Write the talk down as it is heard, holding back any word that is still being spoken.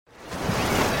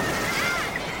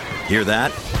Hear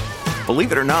that?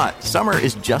 Believe it or not, summer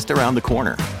is just around the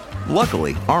corner.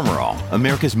 Luckily, Armor All,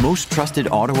 America's most trusted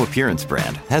auto appearance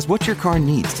brand, has what your car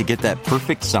needs to get that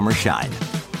perfect summer shine.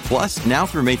 Plus, now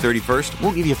through May 31st,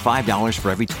 we'll give you $5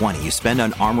 for every $20 you spend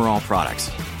on Armor All products.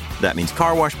 That means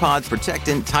car wash pods,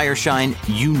 protectant, tire shine,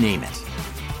 you name it.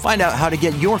 Find out how to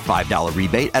get your $5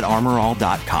 rebate at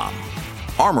armorall.com.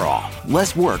 Armor All,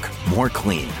 less work, more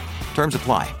clean. Terms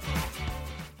apply.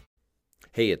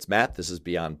 Hey, it's Matt. This is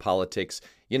Beyond Politics.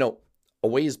 You know, a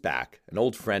ways back, an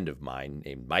old friend of mine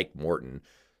named Mike Morton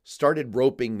started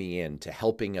roping me into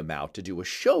helping him out to do a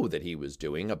show that he was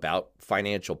doing about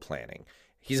financial planning.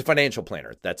 He's a financial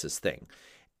planner. That's his thing.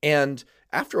 And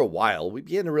after a while, we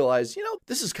began to realize,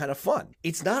 this is kind of fun.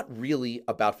 It's not really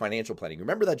about financial planning.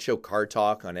 Remember that show Car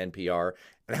Talk on NPR?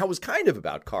 And how it was kind of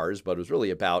about cars, but it was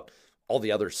really about all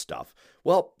the other stuff.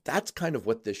 Well, that's kind of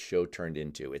what this show turned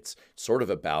into. It's sort of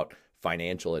about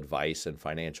financial advice and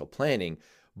financial planning,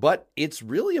 but it's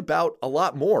really about a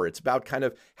lot more. It's about kind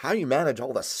of how you manage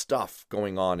all the stuff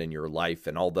going on in your life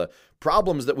and all the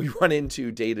problems that we run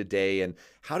into day to day and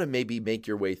how to maybe make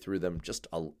your way through them just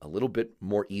a little bit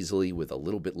more easily with a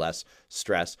little bit less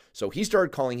stress. So he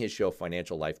started calling his show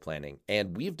Financial Life Planning,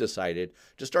 and we've decided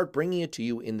to start bringing it to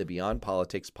you in the Beyond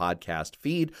Politics podcast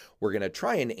feed. We're going to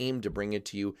try and aim to bring it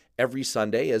to you every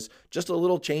Sunday as just a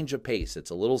little change of pace. It's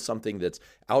a little something that's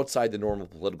outside the normal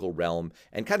political realm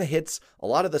and kind of hits a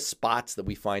lot of the spots that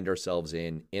we find ourselves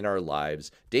in our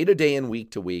lives, day to day and week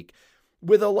to week,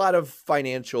 with a lot of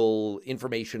financial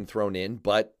information thrown in,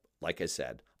 but like I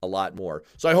said, a lot more.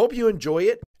 So I hope you enjoy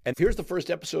it. And here's the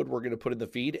first episode we're going to put in the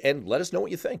feed, and let us know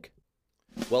what you think.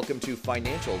 Welcome to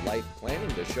Financial Life Planning,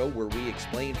 the show where we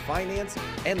explain finance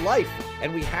and life,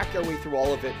 and we hacked our way through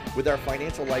all of it with our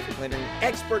financial life planning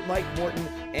expert, Mike Morton,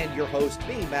 and your host,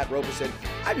 me, Matt Robison.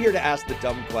 I'm here to ask the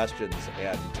dumb questions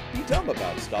and be dumb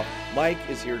about stuff. Mike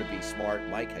is here to be smart.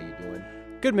 Mike, how you doing?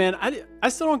 Good, man. I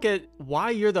still don't get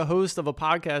why you're the host of a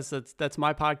podcast that's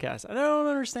my podcast. I don't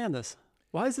understand this.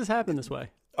 Why does this happen this way?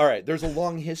 All right, there's a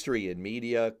long history in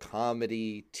media,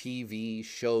 comedy, TV,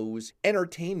 shows,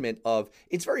 entertainment of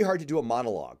it's very hard to do a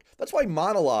monologue. That's why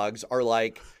monologues are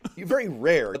like very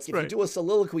rare. If you do a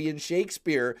soliloquy in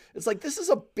Shakespeare, it's like this is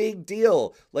a big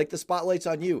deal. Like the spotlight's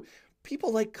on you.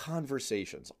 People like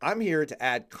conversations. I'm here to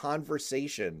add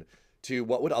conversation to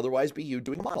what would otherwise be you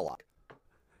doing a monologue.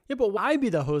 Yeah, but why be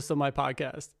the host of my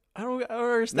podcast? I don't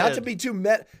understand. Not to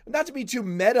be too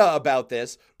meta about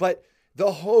this, but the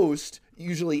host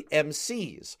usually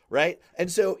MCs, right?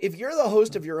 And so if you're the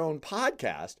host of your own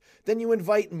podcast, then you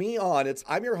invite me on.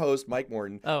 I'm your host, Mike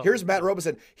Morton. Oh. Here's Matt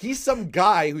Robison. He's some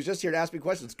guy who's just here to ask me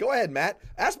questions. Go ahead, Matt.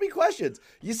 Ask me questions.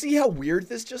 You see how weird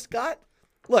this just got?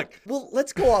 Look, well,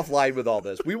 let's go offline with all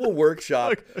this. We will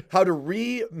workshop how to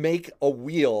remake a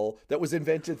wheel that was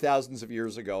invented thousands of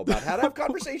years ago about how to have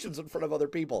conversations in front of other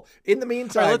people. In the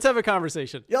meantime, all right, let's have a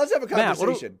conversation. Yeah, let's have a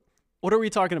conversation. Matt, what are we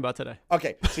talking about today?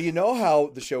 Okay, so you know how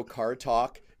the show Car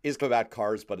Talk is about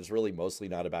cars, but it's really mostly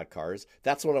not about cars?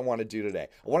 That's what I want to do today.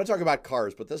 I want to talk about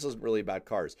cars, but this isn't really about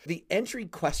cars. The entry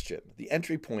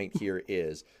point here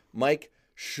is, Mike,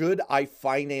 should I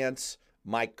finance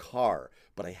my car?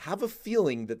 But I have a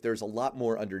feeling that there's a lot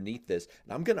more underneath this,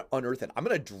 and I'm going to unearth it. I'm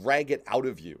going to drag it out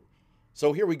of you.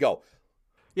 So here we go.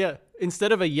 Yeah,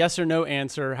 instead of a yes or no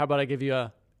answer, how about I give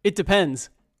you it depends.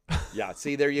 Yeah,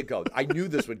 see, there you go. I knew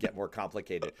this would get more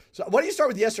complicated. So why don't you start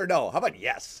with yes or no? How about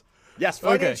yes? Yes,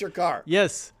 finance your car.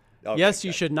 Yes. Okay, yes,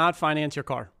 you should not finance your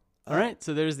car. All right,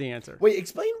 so there's the answer. Wait,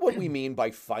 explain what we mean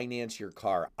by finance your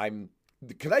car. Can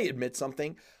I admit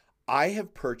something? I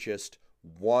have purchased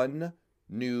one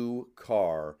new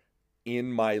car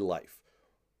in my life.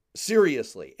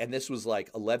 Seriously. And this was like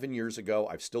 11 years ago.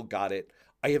 I've still got it.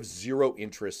 I have zero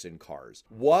interest in cars.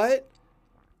 What?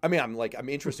 I mean, I'm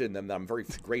interested in them. I'm very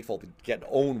grateful to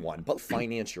own one, but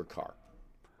finance your car.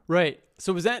 Right.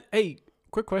 So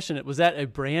quick question. Was that a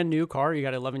brand new car you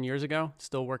got 11 years ago?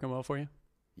 Still working well for you?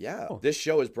 Yeah. Oh. This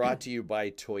show is brought to you by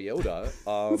Toyota.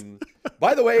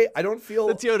 By the way, I don't feel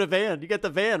the Toyota van. You get the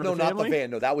van. No, not the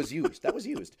van. No, that was used.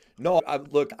 No,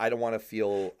 look, I don't want to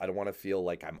feel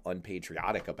like I'm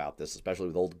unpatriotic about this, especially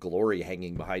with Old Glory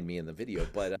hanging behind me in the video.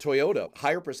 But Toyota,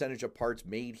 higher percentage of parts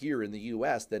made here in the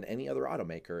U.S. than any other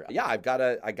automaker. Yeah, I got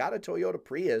a Toyota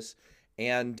Prius,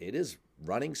 and it is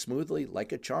running smoothly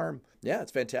like a charm. Yeah,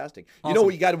 it's fantastic. Awesome. You know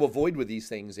what you got to avoid with these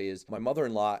things is my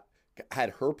mother-in-law had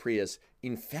her Prius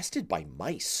infested by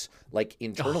mice, like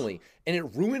internally, and it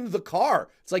ruined the car.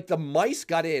 It's like the mice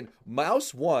got in,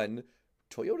 mouse 1,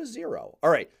 Toyota 0. All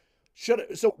right.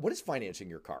 So what is financing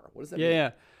your car? What does that mean?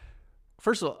 Yeah.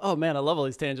 First of all, oh man, I love all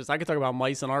these tangents. I could talk about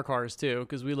mice in our cars too,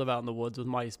 because we live out in the woods with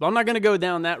mice. But I'm not going to go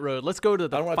down that road. Let's go to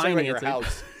the I don't want to talk financing. about your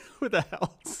house. With a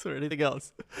house or anything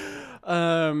else.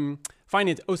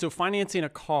 So financing a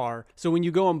car. So when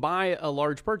you go and buy a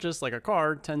large purchase like a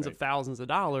car, tens of thousands of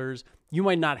dollars, you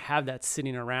might not have that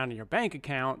sitting around in your bank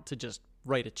account to just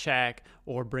write a check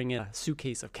or bring in a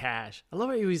suitcase of cash. I love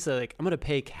how you always say, like, I'm going to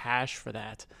pay cash for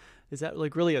that. Is that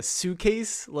like really a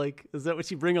suitcase? Like, is that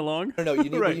what you bring along? No, you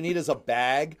need, what you need is a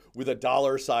bag with a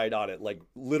dollar sign on it, like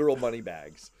literal money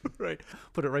bags. Right.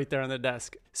 Put it right there on the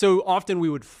desk. So often we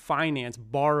would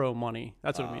borrow money.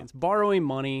 That's what it means. Borrowing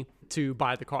money to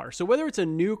buy the car. So whether it's a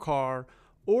new car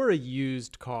or a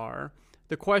used car,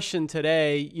 the question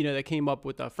today, that came up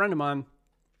with a friend of mine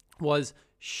was,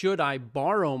 should I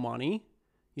borrow money?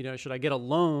 Should I get a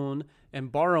loan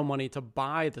and borrow money to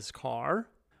buy this car?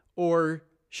 Or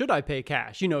should I pay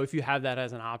cash? If you have that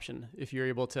as an option, if you're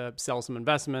able to sell some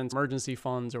investments, emergency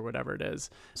funds, or whatever it is.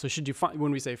 So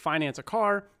when we say finance a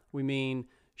car, we mean,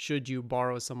 should you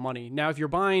borrow some money? Now, if you're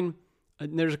buying,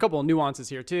 and there's a couple of nuances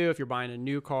here too. If you're buying a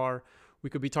new car, we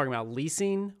could be talking about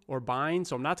leasing or buying.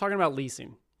 So I'm not talking about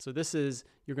leasing. So this is,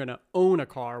 you're going to own a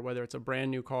car, whether it's a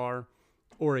brand new car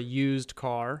or a used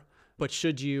car. But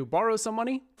should you borrow some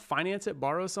money, finance it,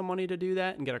 borrow some money to do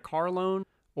that and get a car loan?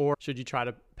 Or should you try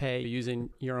to pay using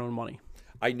your own money?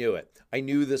 I knew it. I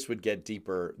knew this would get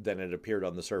deeper than it appeared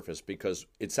on the surface, because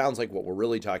it sounds like what we're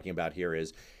really talking about here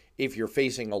is if you're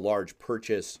facing a large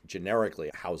purchase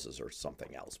generically, houses or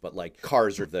something else, but like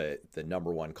cars are the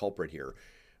number one culprit here.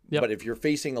 Yep. But if you're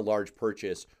facing a large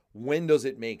purchase, when does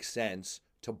it make sense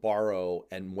to borrow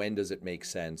and when does it make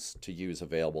sense to use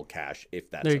available cash if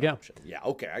that's an option? Yeah,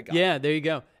 okay, I got it. Yeah, there you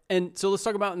go. And so let's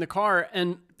talk about in the car.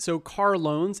 And so car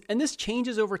loans, and this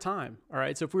changes over time. All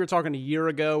right. So if we were talking a year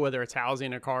ago, whether it's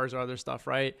housing or cars or other stuff,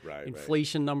 right?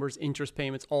 Inflation numbers, interest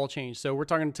payments, all change. So we're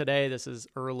talking today, this is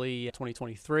early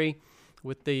 2023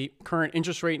 with the current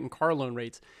interest rate and car loan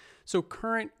rates. So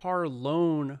current car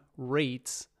loan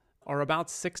rates are about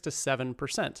 6 to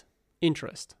 7%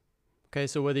 interest. Okay,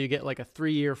 so whether you get like a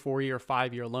 3-year, 4-year,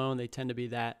 5-year loan, they tend to be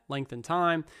that length in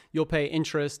time. You'll pay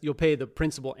interest, you'll pay the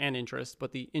principal and interest,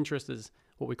 but the interest is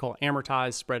what we call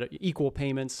amortized, spread equal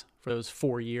payments for those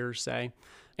 4 years, say,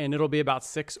 and it'll be about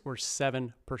 6 or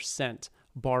 7%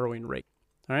 borrowing rate.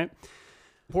 All right,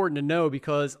 important to know,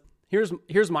 because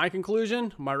here's my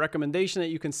conclusion, my recommendation that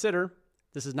you consider.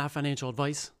 This is not financial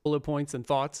advice. Bullet points and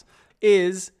thoughts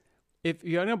is, if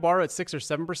you're going to borrow at 6 or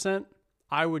 7%,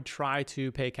 I would try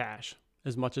to pay cash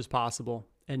as much as possible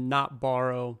and not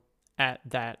borrow at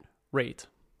that rate.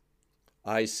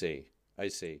 I see.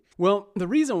 Well, the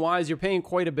reason why is you're paying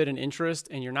quite a bit in interest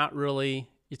and you're not really,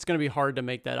 it's going to be hard to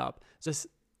make that up. Just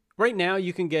right now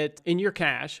you can get in your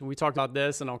cash, and we talked about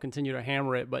this and I'll continue to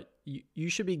hammer it, but you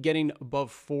should be getting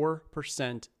above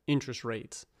 4% interest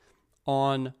rates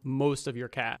on most of your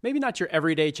cash. Maybe not your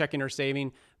everyday checking or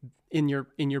saving in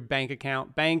your bank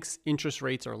account. Banks' interest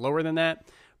rates are lower than that.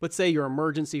 But say your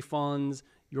emergency funds,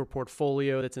 your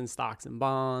portfolio that's in stocks and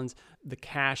bonds, the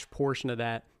cash portion of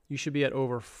that, you should be at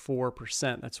over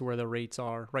 4%. That's where the rates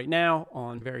are right now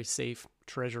on very safe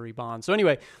treasury bonds. So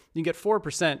anyway, you can get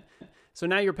 4%. So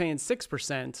now you're paying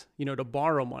 6%, to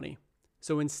borrow money.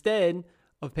 So instead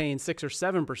of paying 6 or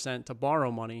 7% to borrow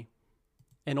money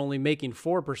and only making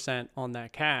 4% on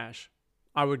that cash,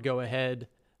 I would go ahead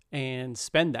and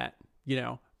spend that,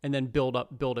 and then build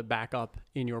it back up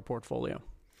in your portfolio.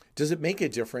 Does it make a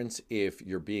difference if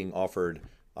you're being offered,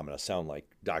 I'm going to sound like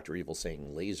Dr. Evil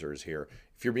saying lasers here,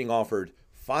 if you're being offered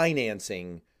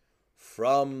financing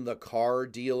from the car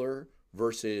dealer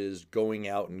versus going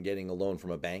out and getting a loan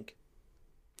from a bank?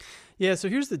 Yeah, so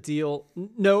here's the deal.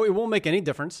 No, it won't make any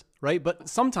difference, right? But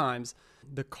sometimes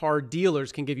the car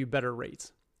dealers can give you better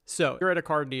rates. So you're at a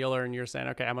car dealer and you're saying,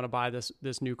 okay, I'm going to buy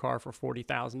this new car for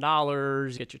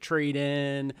 $40,000, get your trade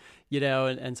in,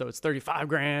 and so it's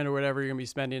 $35,000 or whatever you're going to be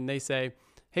spending. And they say,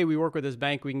 hey, we work with this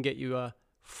bank. We can get you a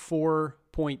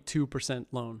 4.2%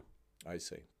 loan. I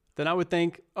see. Then I would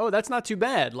think, oh, that's not too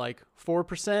bad. Like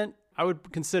 4%, I would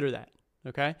consider that.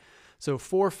 Okay. So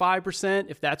 4 or 5%,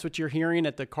 if that's what you're hearing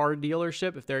at the car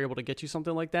dealership, if they're able to get you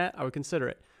something like that, I would consider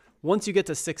it. Once you get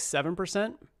to 6,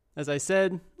 7%, as I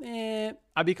said,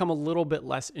 I become a little bit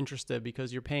less interested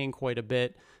because you're paying quite a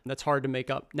bit. That's hard to make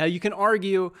up. Now you can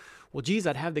argue, well, geez,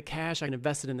 I'd have the cash, I can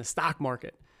invest it in the stock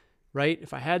market, right?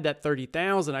 If I had that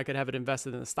 $30,000, I could have it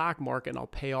invested in the stock market and I'll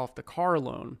pay off the car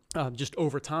loan just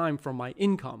over time from my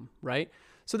income, right?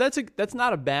 So that's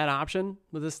not a bad option,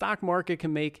 but the stock market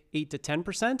can make 8 to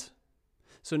 10%.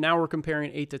 So now we're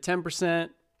comparing 8 to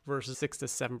 10% versus 6 to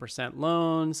 7%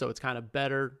 loans. So it's kind of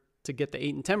better to get the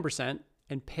 8 and 10%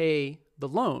 and pay the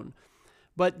loan.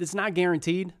 But it's not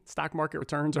guaranteed. Stock market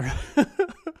returns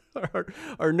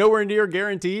are nowhere near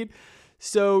guaranteed.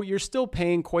 So you're still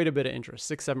paying quite a bit of interest,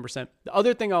 6-7%. The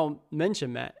other thing I'll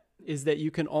mention, Matt, is that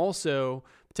you can also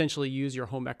potentially use your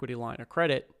home equity line of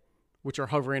credit, which are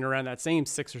hovering around that same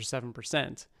 6 or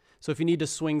 7%. So if you need to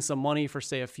swing some money for,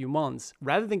 say, a few months,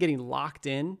 rather than getting locked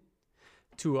in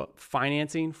to a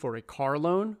financing for a car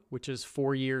loan, which is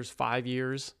 4 years, 5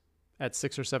 years at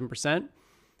 6 or 7%,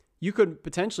 you could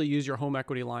potentially use your home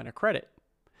equity line of credit.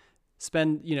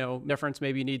 Spend, difference,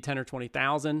 maybe you need 10 or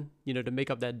 20,000, to make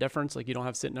up that difference, like you don't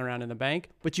have sitting around in the bank,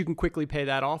 but you can quickly pay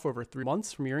that off over 3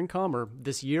 months from your income, or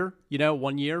this year,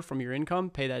 1 year from your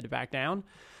income, pay that back down.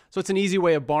 So it's an easy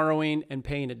way of borrowing and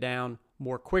paying it down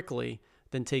more quickly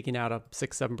than taking out a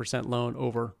 6-7% loan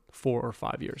over 4 or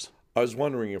 5 years. I was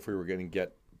wondering if we were going to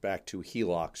get back to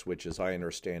HELOCs, which, as I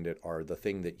understand it, are the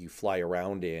thing that you fly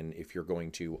around in if you're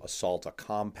going to assault a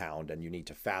compound and you need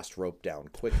to fast rope down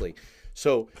quickly.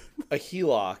 So a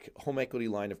HELOC, home equity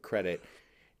line of credit,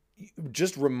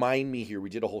 just remind me here, we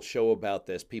did a whole show about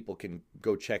this. People can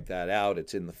go check that out.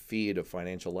 It's in the feed of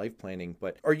Financial Life Planning.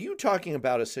 But are you talking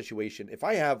about a situation, if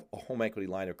I have a home equity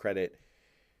line of credit,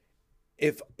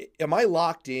 am I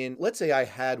locked in? Let's say I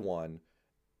had one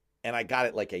and I got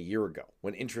it like a year ago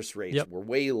when interest rates were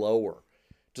way lower.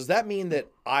 Does that mean that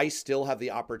I still have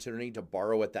the opportunity to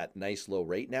borrow at that nice low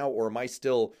rate now, or am I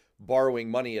still borrowing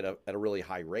money at a really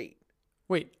high rate?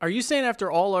 Wait, are you saying after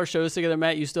all our shows together,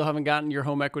 Matt, you still haven't gotten your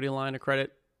home equity line of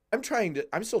credit? I'm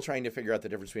still trying to figure out the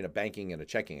difference between a banking and a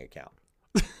checking account.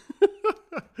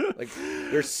 Like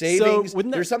there's savings. So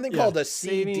there's something called a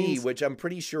CD, savings, which I'm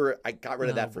pretty sure I got rid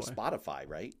of that for Spotify,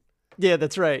 right? Yeah,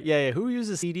 that's right. Yeah. Who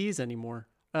uses CDs anymore?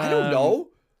 I don't know.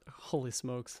 Holy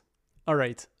smokes. All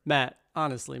right, Matt,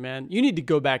 honestly, man, you need to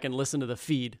go back and listen to the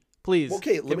feed, please.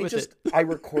 Okay, let me just, I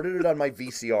recorded it on my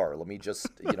VCR. Let me just,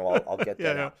 I'll get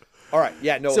that out. All right.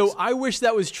 Yeah, no. So I wish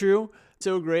that was true.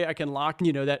 So great. I can lock,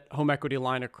 that home equity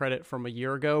line of credit from a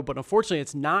year ago, but unfortunately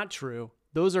it's not true.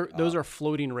 Those are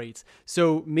floating rates.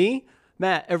 So me,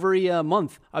 Matt, every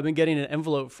month I've been getting an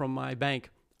envelope from my bank.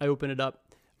 I open it up.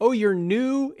 Oh, your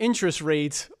new interest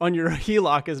rate on your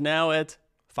HELOC is now at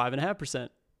 5.5%.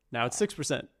 Now it's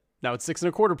 6%. Now it's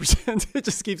 6.25%. It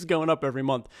just keeps going up every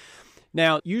month.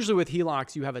 Now, usually with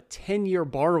HELOCs, you have a 10-year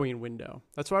borrowing window.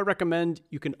 That's why I recommend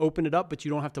you can open it up, but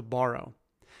you don't have to borrow.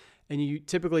 And you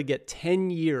typically get 10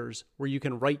 years where you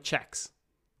can write checks,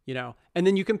 and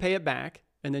then you can pay it back,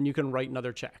 and then you can write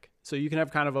another check. So you can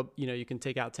have kind of you can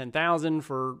take out $10,000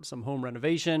 for some home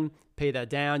renovation, pay that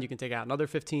down. You can take out another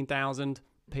 $15,000,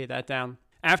 pay that down.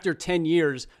 After 10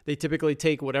 years, they typically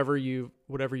take whatever you've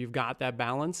got that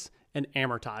balance and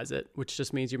amortize it, which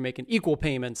just means you're making equal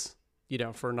payments,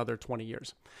 for another 20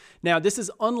 years. Now, this is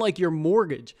unlike your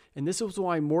mortgage, and this is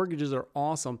why mortgages are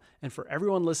awesome. And for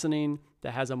everyone listening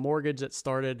that has a mortgage that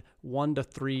started 1 to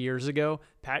 3 years ago,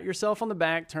 pat yourself on the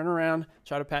back, turn around,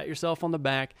 try to pat yourself on the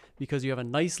back because you have a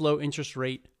nice low interest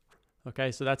rate. Okay,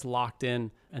 so that's locked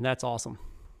in, and that's awesome.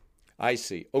 I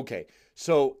see. Okay,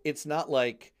 so it's not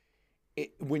like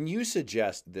when you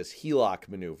suggest this HELOC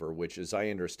maneuver, which as I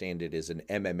understand it is an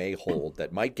MMA hold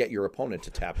that might get your opponent to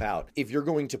tap out, if you're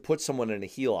going to put someone in a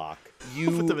HELOC,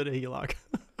 you put them in a HELOC.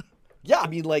 Yeah, I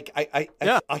mean, like a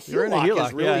HELOC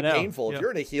is really painful. If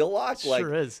you're in a HELOC, like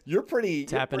sure is. You're pretty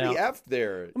effed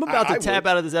there. I'm about to tap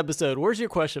out of this episode. Where's your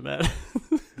question, man?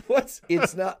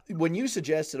 It's not when you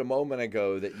suggested a moment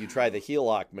ago that you try the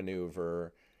HELOC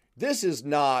maneuver. This is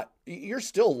not, you're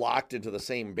still locked into the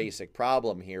same basic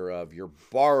problem here of you're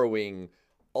borrowing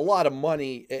a lot of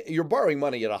money. You're borrowing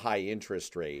money at a high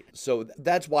interest rate. So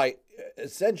that's why,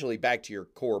 essentially, back to your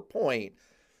core point,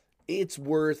 it's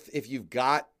worth, if you've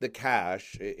got the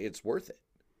cash, it's worth it.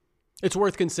 It's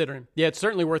worth considering. Yeah, it's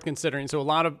certainly worth considering. So a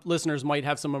lot of listeners might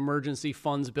have some emergency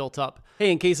funds built up.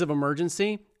 Hey, in case of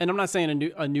emergency, and I'm not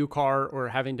saying a new car or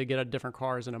having to get a different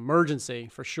car is an emergency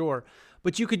for sure,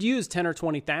 but you could use 10 or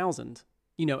 20,000,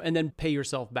 and then pay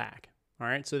yourself back. All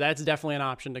right. So that's definitely an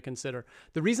option to consider.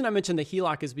 The reason I mentioned the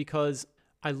HELOC is because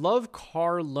I love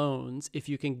car loans if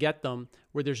you can get them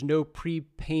where there's no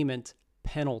prepayment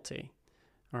penalty.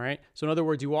 All right. So in other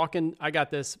words, you walk in, I got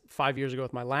this 5 years ago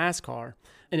with my last car,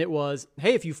 and it was,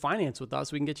 hey, if you finance with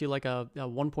us, we can get you like a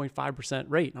 1.5%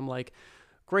 rate. And I'm like,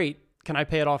 great. Can I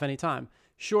pay it off anytime?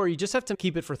 Sure. You just have to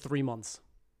keep it for 3 months.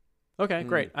 Okay,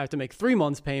 great. I have to make 3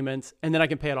 months payments, and then I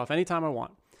can pay it off anytime I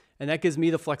want. And that gives me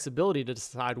the flexibility to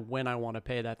decide when I want to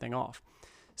pay that thing off.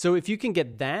 So if you can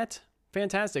get that,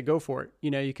 fantastic, go for it.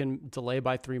 You can delay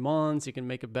by 3 months. You can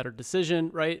make a better decision,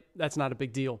 right? That's not a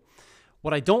big deal.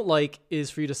 What I don't like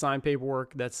is for you to sign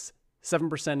paperwork that's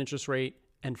 7% interest rate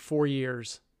and 4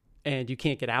 years and you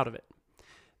can't get out of it.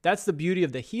 That's the beauty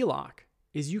of the HELOC,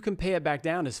 is you can pay it back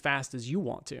down as fast as you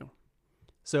want to.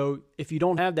 So if you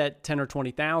don't have that 10 or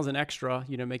 20,000 extra,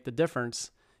 make the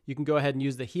difference, you can go ahead and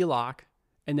use the HELOC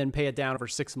and then pay it down over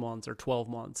 6 months or 12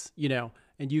 months,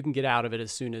 and you can get out of it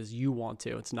as soon as you want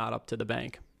to. It's not up to the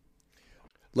bank.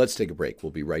 Let's take a break.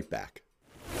 We'll be right back.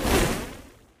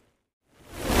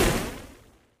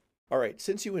 All right,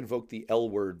 since you invoked the L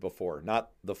word before,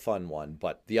 not the fun one,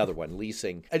 but the other one,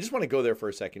 leasing, I just want to go there for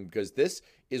a second because this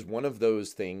is one of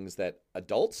those things that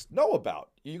adults know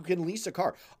about. You can lease a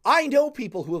car. I know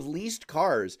people who have leased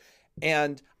cars,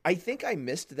 and I think I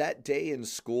missed that day in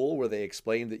school where they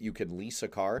explained that you can lease a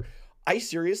car. I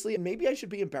seriously, and maybe I should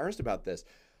be embarrassed about this,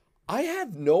 I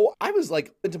was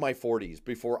like into my 40s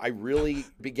before I really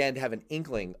began to have an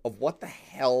inkling of what the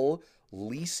hell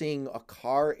leasing a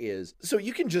car is. So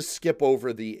you can just skip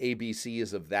over the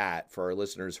ABCs of that for our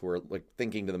listeners who are like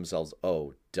thinking to themselves,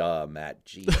 oh, duh, Matt,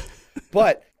 gee.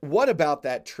 But what about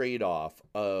that trade-off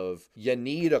of you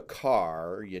need a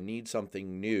car, you need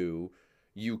something new,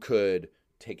 you could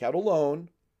take out a loan,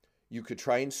 you could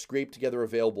try and scrape together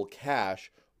available cash,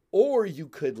 or you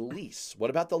could lease. What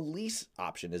about the lease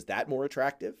option? Is that more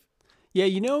attractive? Yeah,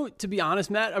 to be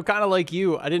honest, Matt, I'm kind of like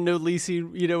you. I didn't know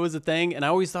leasing, was a thing. And I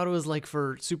always thought it was like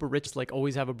for super rich, like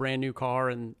always have a brand new car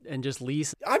and just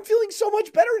lease. I'm feeling so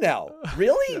much better now.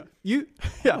 Really? Yeah.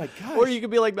 Oh my gosh. Or you could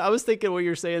be like, I was thinking what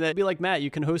you're saying, that be like, Matt, you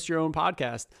can host your own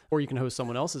podcast or you can host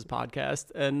someone else's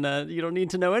podcast and you don't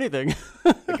need to know anything.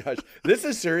 Oh my gosh. This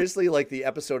is seriously like the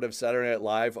episode of Saturday Night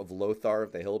Live of Lothar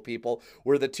of the Hill People,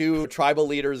 where the two tribal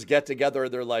leaders get together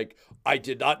and they're like, I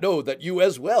did not know that you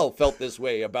as well felt this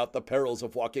way about the perils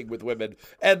of walking with women.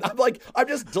 And I'm like, I'm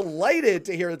just delighted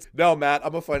to hear it. No, Matt,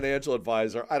 I'm a financial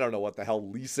advisor. I don't know what the hell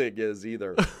leasing is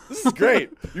either. This is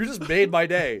great. You just made my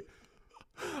day.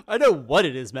 I know what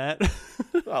it is, Matt.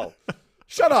 Oh,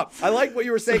 shut up. I like what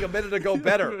you were saying a minute ago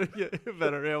better. Yeah,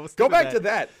 better. Yeah, go back to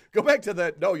that. Go back to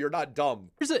the, no, you're not dumb.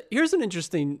 Here's an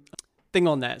interesting thing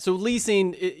on that. So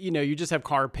leasing, you just have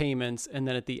car payments, and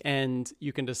then at the end,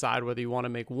 you can decide whether you want to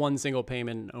make one single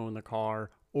payment and own the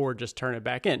car or just turn it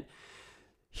back in.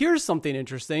 Here's something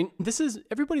interesting.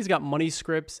 Everybody's got money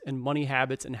scripts and money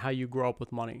habits and how you grow up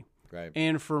with money. Right.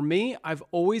 And for me, I've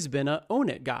always been a own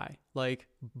it guy. Like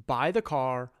buy the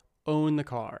car, own the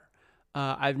car.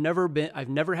 I've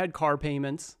never had car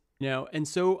payments, and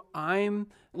so I'm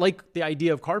like the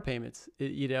idea of car payments.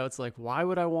 It's like, why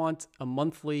would I want a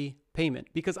monthly payment?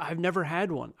 Because I've never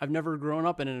had one. I've never grown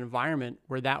up in an environment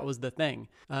where that was the thing.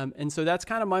 And so that's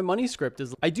kind of my money script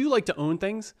is I do like to own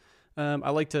things. I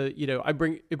like to,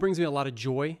 it brings me a lot of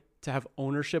joy to have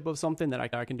ownership of something that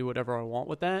I can do whatever I want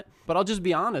with that. But I'll just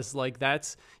be honest, like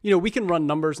that's, we can run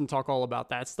numbers and talk all about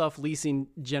that stuff. Leasing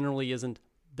generally isn't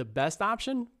the best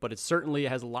option, but it certainly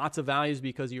has lots of values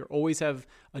because you always have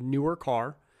a newer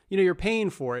car. You're paying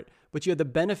for it, but you have the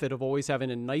benefit of always having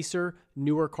a nicer,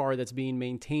 newer car that's being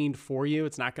maintained for you.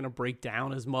 It's not going to break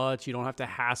down as much. You don't have to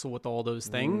hassle with all those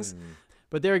things.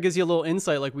 But there it gives you a little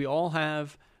insight. Like we all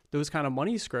have those kind of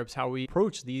money scripts, how we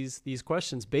approach these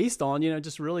questions based on,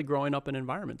 just really growing up in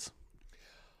environments.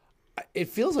 It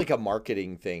feels like a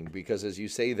marketing thing because as you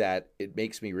say that, it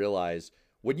makes me realize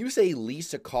when you say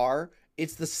lease a car,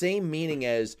 it's the same meaning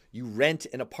as you rent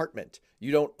an apartment.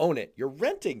 You don't own it. You're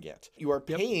renting it. You are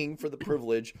paying for the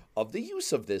privilege of the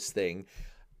use of this thing.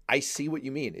 I see what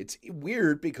you mean. It's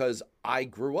weird because I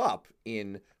grew up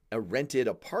in a rented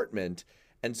apartment.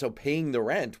 And so paying the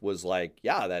rent was like,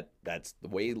 yeah, that's the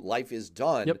way life is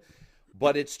done. Yep.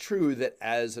 But it's true that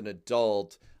as an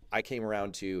adult, I came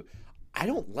around to, I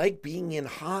don't like being in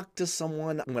hock to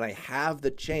someone. When I have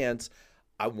the chance,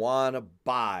 I want to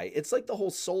buy. It's like the whole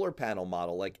solar panel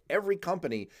model. Like every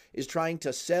company is trying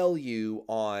to sell you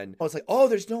on, it's like, oh,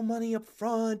 there's no money up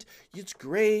front. It's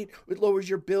great. It lowers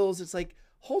your bills. It's like,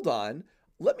 hold on.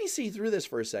 Let me see through this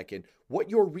for a second. What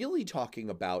you're really talking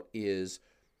about is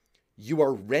you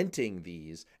are renting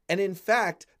these. And in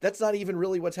fact, that's not even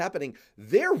really what's happening.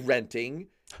 They're renting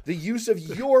the use of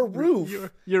your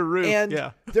roof. your roof.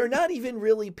 And they're not even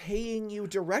really paying you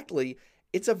directly.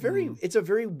 It's a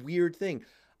very weird thing.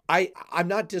 I'm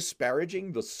not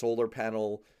disparaging the solar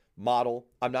panel model.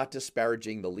 I'm not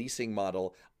disparaging the leasing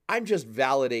model. I'm just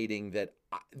validating that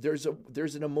there's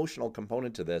an emotional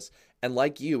component to this. And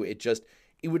like you, it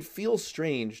would feel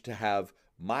strange to have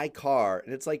my car.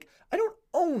 And it's like, I don't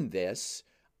own this.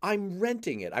 I'm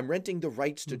renting it. I'm renting the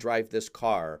rights to drive this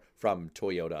car from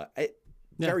Toyota.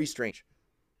 Very strange.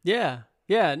 Yeah.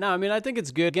 Yeah. No, I mean, I think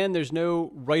it's good. Again, there's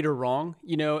no right or wrong,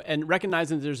 and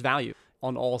recognizing that there's value.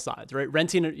 on all sides, right?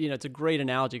 Renting, it's a great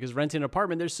analogy because renting an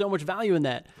apartment, there's so much value in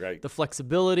that. Right. The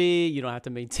flexibility, you don't have to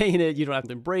maintain it. You don't have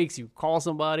to breaks. You call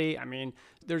somebody. I mean,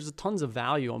 there's tons of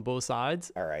value on both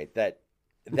sides. All right.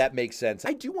 That makes sense.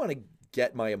 I do want to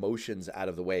get my emotions out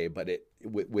of the way, but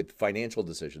with financial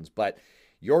decisions. But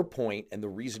your point and the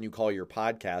reason you call your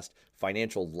podcast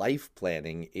Financial Life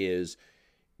Planning is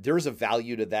there's a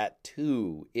value to that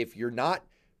too. If you're not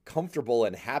comfortable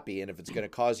and happy, and if it's going to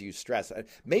cause you stress,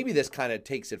 maybe this kind of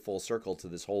takes it full circle to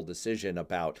this whole decision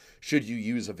about should you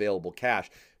use available cash?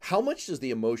 How much does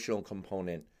the emotional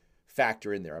component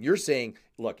factor in there? You're saying,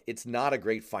 look, it's not a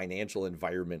great financial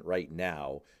environment right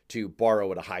now to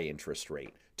borrow at a high interest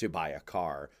rate to buy a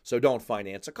car. So don't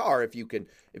finance a car if you can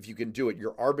do it.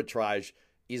 Your arbitrage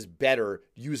is better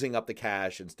using up the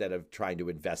cash instead of trying to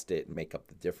invest it and make up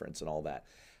the difference and all that.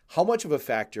 How much of a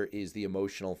factor is the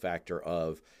emotional factor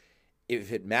of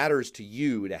if it matters to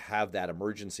you to have that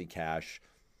emergency cash,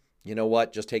 you know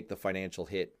what, just take the financial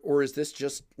hit? Or is this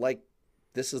just like,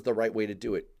 this is the right way to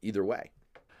do it either way?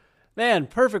 Man,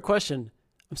 perfect question.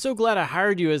 I'm so glad I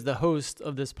hired you as the host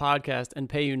of this podcast and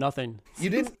pay you nothing. You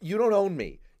don't own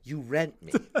me. You rent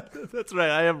me. That's right.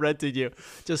 I have rented you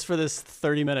just for this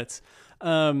 30 minutes.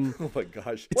 Oh my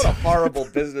gosh. What a horrible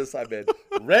business I'm in.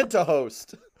 Rent a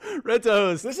host. Rent a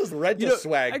host. This is rent a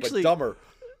swag, actually, but dumber.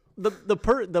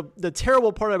 The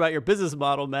terrible part about your business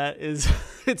model, Matt, is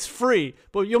it's free,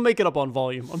 but you'll make it up on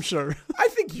volume, I'm sure. I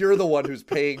think you're the one who's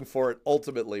paying for it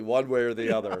ultimately, one way or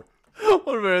the other.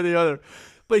 One way or the other.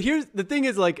 But here's the thing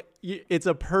is like, it's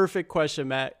a perfect question,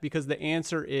 Matt, because the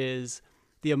answer is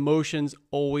the emotions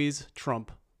always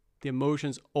trump. The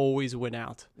emotions always win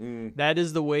out. That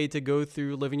is the way to go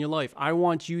through living your life. I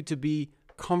want you to be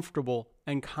comfortable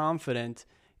and confident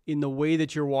in the way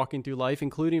that you're walking through life,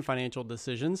 including financial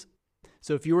decisions.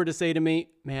 So if you were to say to me,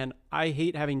 man, I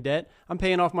hate having debt. I'm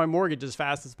paying off my mortgage as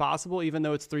fast as possible, even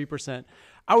though it's 3%.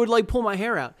 I would pull my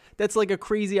hair out. That's like a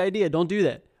crazy idea. Don't do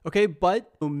that. Okay.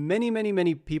 But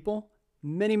many people,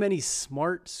 many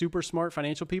smart, super smart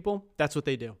financial people, that's what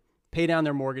they do. Pay down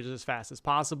their mortgages as fast as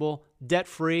possible,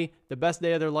 debt-free. The best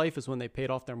day of their life is when they paid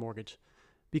off their mortgage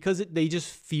because they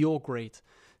just feel great.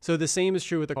 So the same is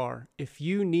true with a car. If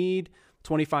you need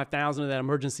 $25,000 of that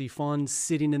emergency fund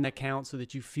sitting in the account so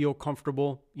that you feel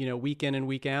comfortable, week in and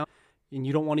week out, and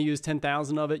you don't want to use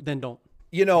 $10,000 of it, then don't.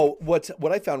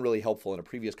 What I found really helpful in a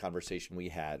previous conversation we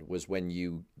had was when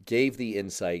you gave the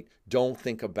insight, don't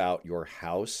think about your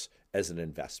house as an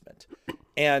investment.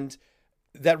 And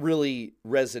that really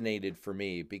resonated for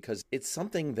me because it's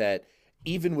something that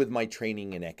even with my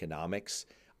training in economics,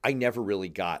 I never really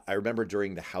got. I remember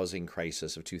during the housing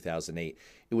crisis of 2008,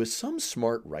 it was some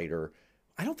smart writer,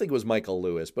 I don't think it was Michael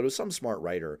Lewis, but it was some smart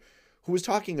writer who was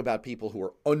talking about people who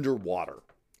were underwater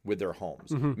with their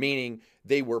homes, meaning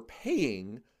they were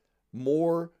paying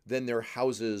more than their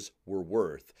houses were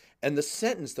worth. And the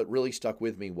sentence that really stuck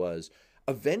with me was,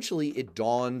 eventually it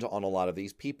dawned on a lot of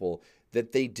these people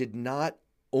that they did not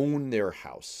own their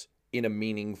house in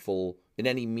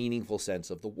any meaningful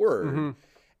sense of the word.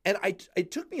 And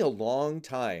it took me a long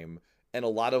time and a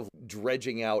lot of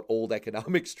dredging out old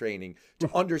economics training to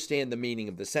understand the meaning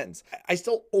of the sentence. I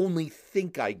still only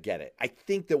think I get it. I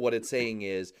think that what it's saying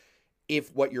is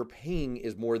if what you're paying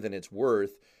is more than it's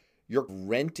worth, you're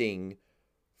renting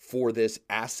for this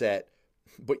asset,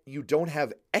 but you don't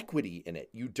have equity in it.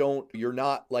 You're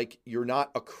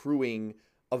not accruing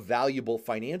a valuable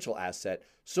financial asset.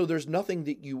 So there's nothing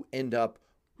that you end up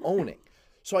owning.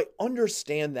 So I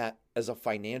understand that as a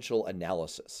financial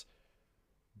analysis,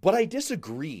 but I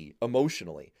disagree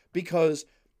emotionally because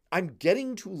I'm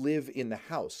getting to live in the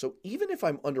house. So even if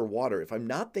I'm underwater, if I'm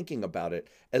not thinking about it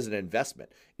as an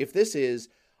investment, if this is,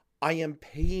 I am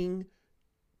paying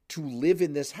to live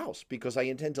in this house because I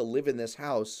intend to live in this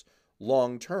house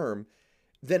long term,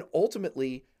 then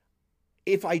ultimately,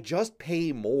 if I just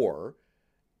pay more,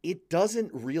 it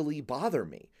doesn't really bother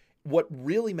me. What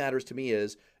really matters to me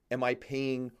is, am I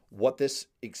paying what this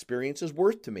experience is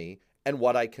worth to me and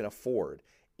what I can afford?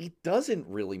 It doesn't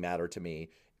really matter to me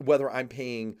whether I'm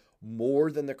paying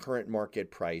more than the current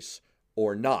market price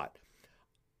or not.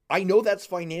 I know that's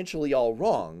financially all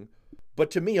wrong, but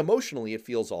to me, emotionally, it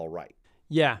feels all right.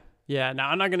 Yeah. Now,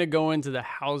 I'm not going to go into the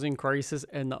housing crisis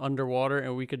and the underwater,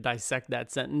 and we could dissect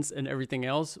that sentence and everything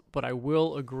else, but I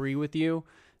will agree with you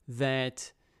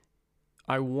that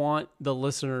I want the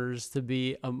listeners to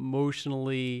be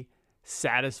emotionally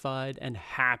satisfied and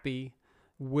happy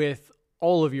with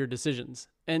all of your decisions.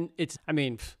 And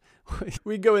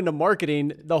we go into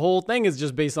marketing, the whole thing is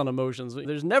just based on emotions.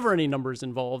 There's never any numbers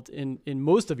involved in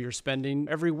most of your spending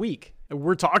every week. And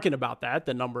we're talking about that,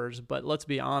 the numbers, but let's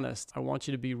be honest. I want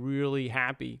you to be really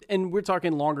happy. And we're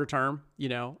talking longer term,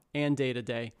 and day to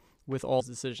day with all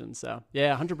decisions. So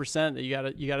yeah, 100%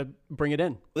 you gotta bring it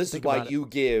in. This is why you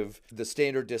give the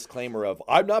standard disclaimer of,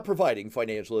 I'm not providing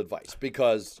financial advice,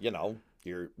 because,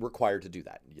 you're required to do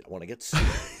that. You don't want to get sued.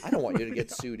 I don't want you to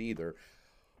get sued either.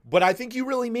 But I think you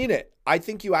really mean it. I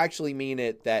think you actually mean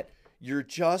it, that you're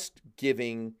just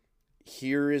giving,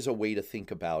 here is a way to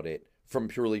think about it from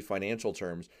purely financial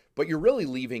terms, but you're really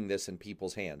leaving this in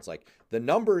people's hands. Like, the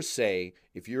numbers say,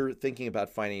 if you're thinking about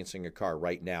financing a car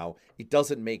right now, it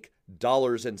doesn't make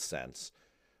dollars and cents,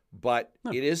 but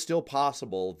it is still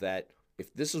possible that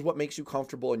if this is what makes you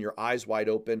comfortable and your eyes wide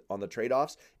open on the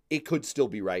trade-offs, it could still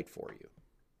be right for you.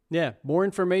 Yeah, more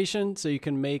information so you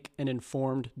can make an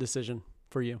informed decision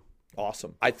for you.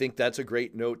 Awesome. I think that's a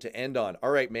great note to end on.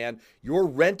 All right, man. Your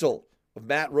rental of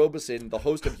Matt Robison, the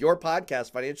host of your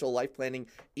podcast, Financial Life Planning,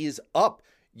 is up.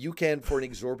 You can, for an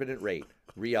exorbitant rate,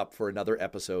 re-up for another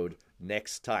episode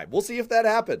next time. We'll see if that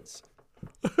happens.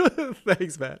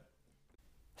 Thanks, Matt.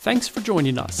 Thanks for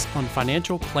joining us on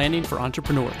Financial Planning for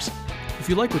Entrepreneurs. If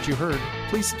you like what you heard,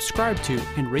 please subscribe to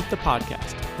and rate the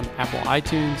podcast on Apple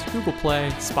iTunes, Google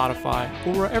Play, Spotify,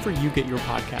 or wherever you get your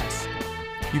podcasts.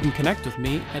 You can connect with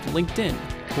me at LinkedIn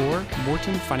or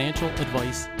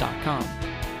mortonfinancialadvice.com.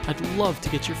 I'd love to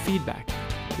get your feedback.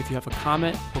 If you have a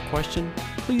comment or question,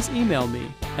 please email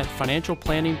me at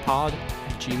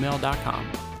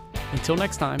financialplanningpod@gmail.com. Until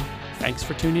next time, thanks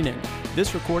for tuning in.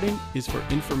 This recording is for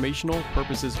informational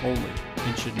purposes only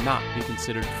and should not be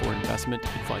considered for investment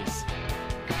advice.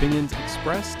 Opinions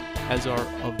expressed as are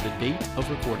of the date of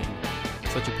recording.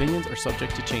 Such opinions are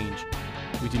subject to change.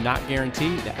 We do not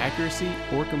guarantee the accuracy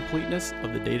or completeness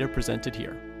of the data presented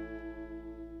here.